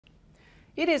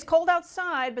It is cold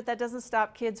outside, but that doesn't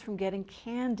stop kids from getting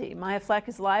candy. Maya Fleck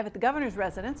is live at the governor's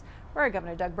residence, where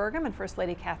Governor Doug Burgum and First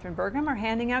Lady Catherine Burgum are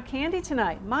handing out candy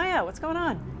tonight. Maya, what's going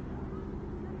on?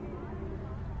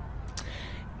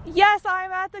 Yes,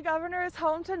 I'm at the governor's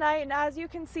home tonight, and as you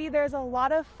can see, there's a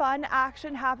lot of fun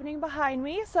action happening behind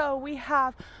me. So we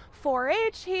have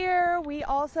 4-H here. We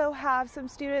also have some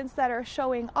students that are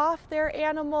showing off their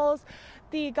animals.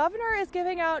 The governor is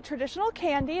giving out traditional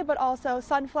candy, but also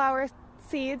sunflower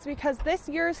seeds, because this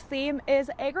year's theme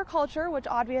is agriculture, which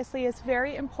obviously is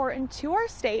very important to our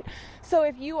state. So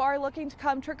if you are looking to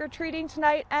come trick-or-treating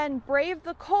tonight and brave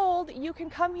the cold, you can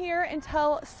come here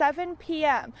until 7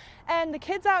 p.m. And the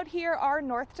kids out here are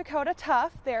North Dakota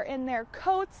tough. They're in their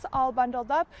coats all bundled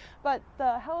up, but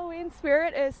the Halloween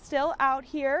spirit is still out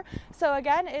here. So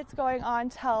again, it's going on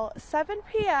till 7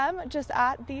 p.m. just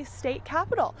at the state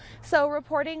capitol. So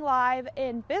reporting live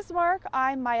in Bismarck,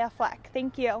 I'm Maya Fleck.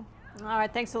 Thank you. All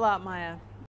right, thanks a lot, Maya.